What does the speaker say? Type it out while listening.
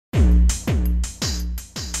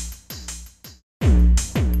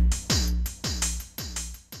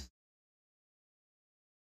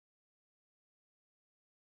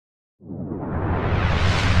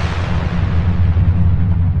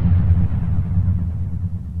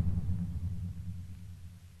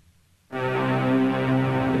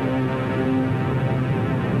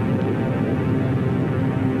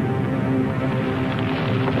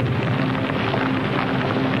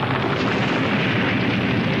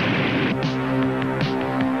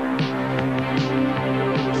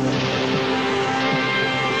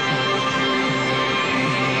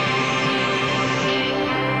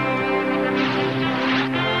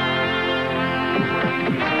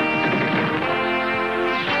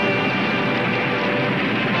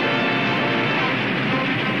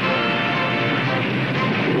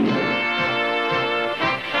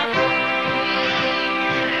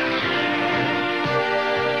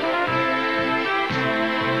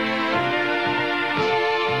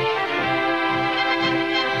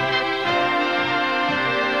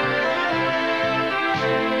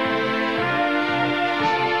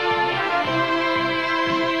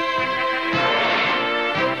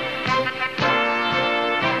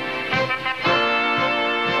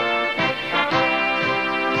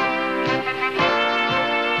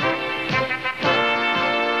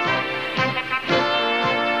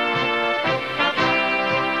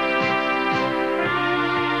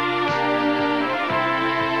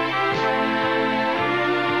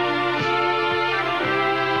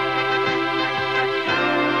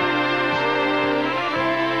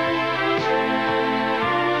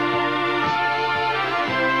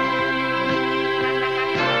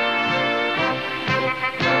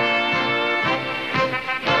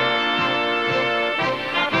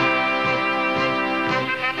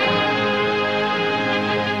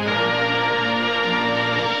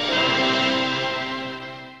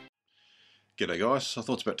G'day guys, I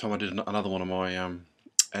thought it's about time I did another one of my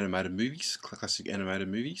animated movies, classic animated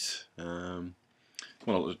movies.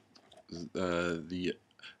 Well, the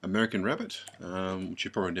American Rabbit, which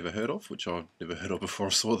you've probably never heard of, which I've never heard of before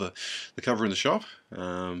I saw the cover in the shop.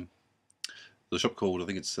 The shop called, I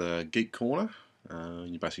think it's Geek Corner.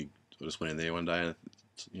 You basically just went in there one day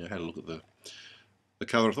and had a look at the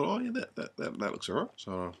cover. I thought, oh yeah, that looks alright.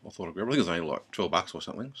 So I thought I'd grab it. I think it was only like $12 or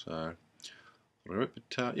something. So. But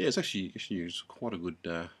yeah, it's actually quite a good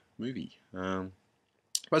movie.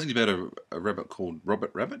 Basically about a rabbit called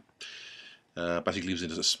Rabbit. Basically lives in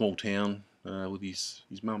a small town with his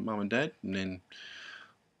mum and dad, and then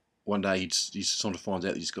one day he sort of finds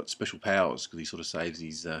out that he's got special powers because he sort of saves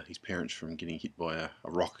his parents from getting hit by a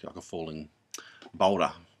rock, like a falling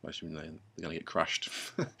boulder. Basically, they're going to get crushed.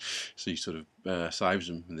 So he sort of saves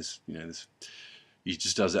them, and he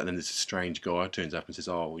just does that, and then this strange guy turns up and says,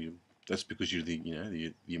 "Oh, well, that's because you're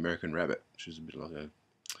the American Rabbit," which is a bit like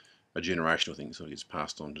a generational thing, so it gets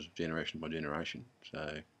passed on to generation by generation.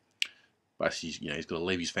 So basically, he's got to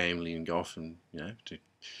leave his family and go off and to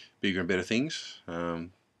bigger and better things. So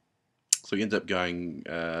he ends up going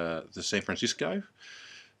to San Francisco.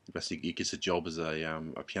 Basically, he gets a job as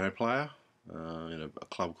a piano player in a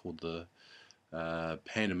club called the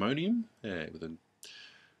Pandemonium. Yeah, with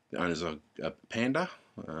the owner's a panda.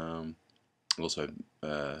 Also.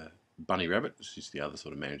 Bunny Rabbit, she's the other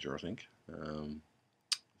sort of manager, I think.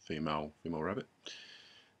 Female rabbit.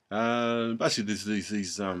 Basically, there's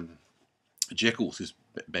these jackals, this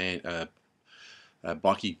band,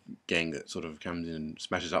 bikie gang that sort of comes in and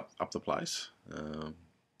smashes up the place.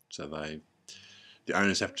 So the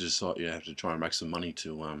owners have to decide, have to try and make some money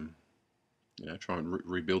to, try and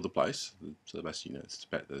rebuild the place. So basically, it's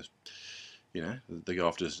about they go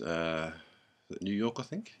after. New York, I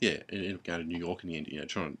think. Yeah, it ended up going to New York in the end.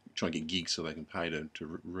 Trying to get gigs so they can pay to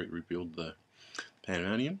rebuild the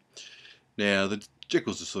Pandemonium. Now the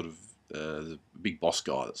jackals are sort of the big boss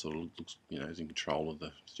guy that sort of looks, is in control of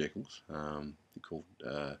the jackals. They're called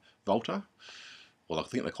Walter. Well, I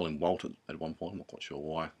think they call him Walt at one point. I'm not quite sure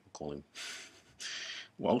why they call him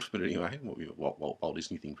Walt, but anyway, Walt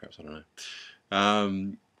Disney thing, perhaps, I don't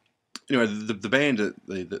know. Anyway, the band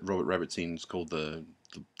that Robert Rabbit's in is called the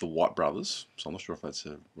White Brothers, so I'm not sure if that's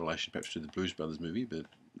a relation perhaps to the Blues Brothers movie, but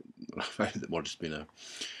maybe that might have just been a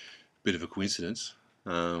bit of a coincidence.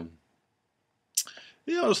 Yeah,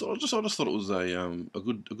 I just thought it was a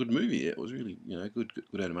good movie. It was really good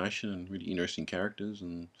animation and really interesting characters,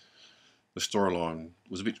 and the storyline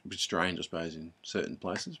was a bit strange, I suppose, in certain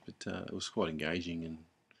places, but it was quite engaging and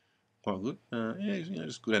quite good. Yeah,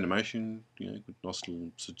 just good animation, good nice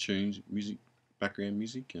little sort of tunes, music, background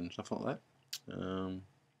music, and stuff like that.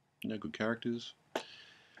 Good characters.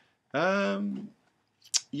 Yeah,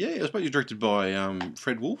 it was basically directed by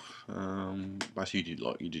Fred Wolf. Basically, he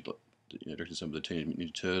directed some of the Teenage Mutant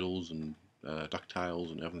Ninja Turtles and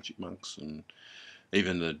DuckTales and Alvin and the Chipmunks, and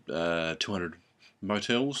even the 200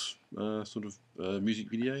 Motels sort of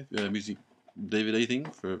music music DVD thing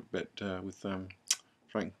for about with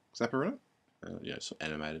Frank Zappa in it. It's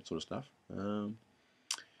animated sort of stuff.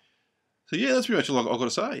 So yeah, that's pretty much all I've got to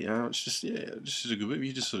say. It's just a good movie.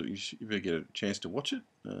 You better get a chance to watch it.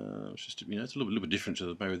 It's just it's a little bit different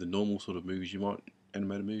to maybe the normal sort of movies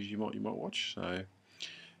animated movies you might watch. So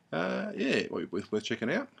yeah, worth checking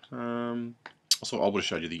out. Also, I would have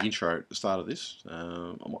showed you the intro at the start of this.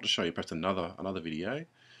 I might just show you perhaps another video.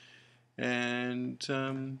 And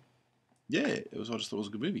yeah, I just thought it was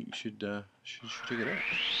a good movie. You should check it out.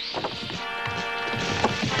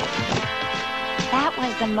 That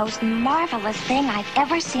was the most marvelous thing I've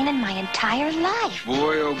ever seen in my entire life.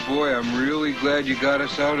 Boy, oh boy, I'm really glad you got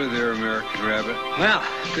us out of there, American Rabbit. Well,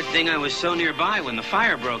 good thing I was so nearby when the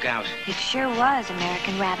fire broke out. It sure was,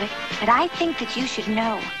 American Rabbit. But I think that you should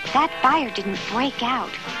know, that fire didn't break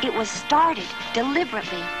out. It was started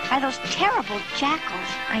deliberately by those terrible jackals.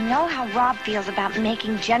 I know how Rob feels about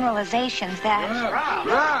making generalizations that...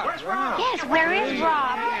 Rob. Yes, where is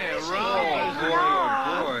Rob? Yeah, Rob.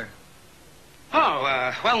 Oh, boy. Oh,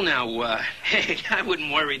 well now, hey, I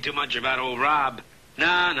wouldn't worry too much about old Rob.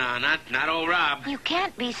 No, not old Rob. You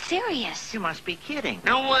can't be serious. You must be kidding.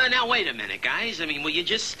 Now, wait a minute, guys. I mean, will you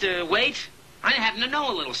just, wait? I happen to know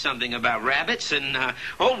a little something about rabbits, and,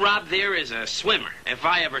 old Rob there is a swimmer, if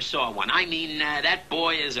I ever saw one. I mean, that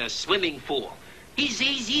boy is a swimming fool.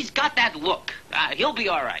 He's got that look. He'll be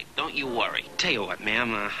all right. Don't you worry. Tell you what,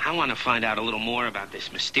 ma'am, I want to find out a little more about this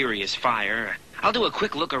mysterious fire. I'll do a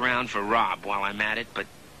quick look around for Rob while I'm at it, but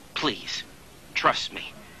please, trust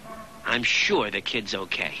me. I'm sure the kid's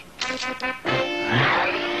okay.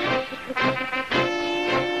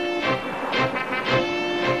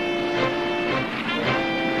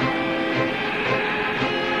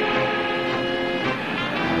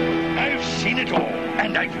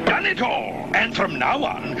 at all. And from now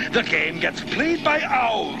on, the game gets played by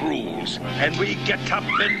our rules. And we get to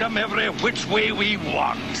bend them every which way we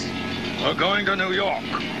want. We're going to New York.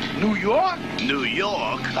 New York? New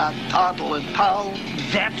York? That toddling town?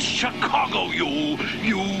 That's Chicago, you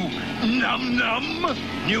num-num.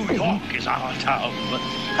 New York is our town.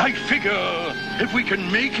 I figure if we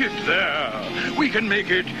can make it there, we can make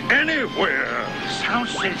it anywhere.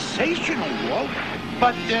 Sounds sensational, Walt.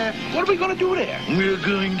 But what are we going to do there? We're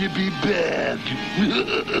going to be bad.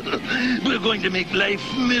 We're going to make life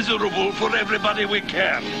miserable for everybody we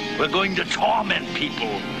can. We're going to torment people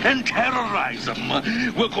and terrorize them.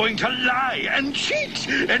 We're going to lie and cheat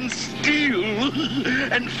and steal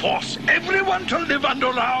and force everyone to live under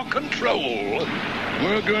our control.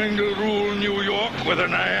 We're going to rule New York with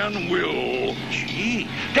an iron will. Gee,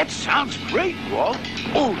 that sounds great, Walt.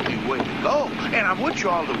 Only way to go. And I'm with you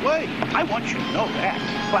all the way. I want you to know that.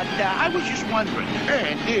 But I was just wondering,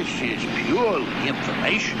 and this is purely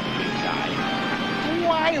informational, big guy.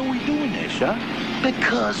 Why are we doing this, huh?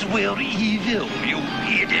 Because we're evil, you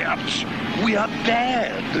idiots. We are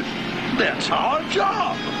bad. That's our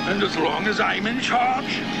job. And as long as I'm in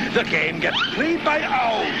charge, the game gets played by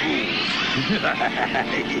our rules.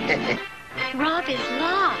 Rob is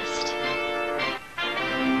lost.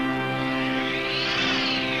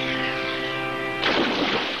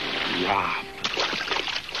 Rob.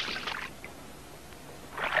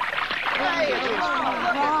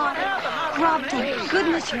 Rob, thank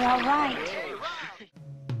goodness you're all right.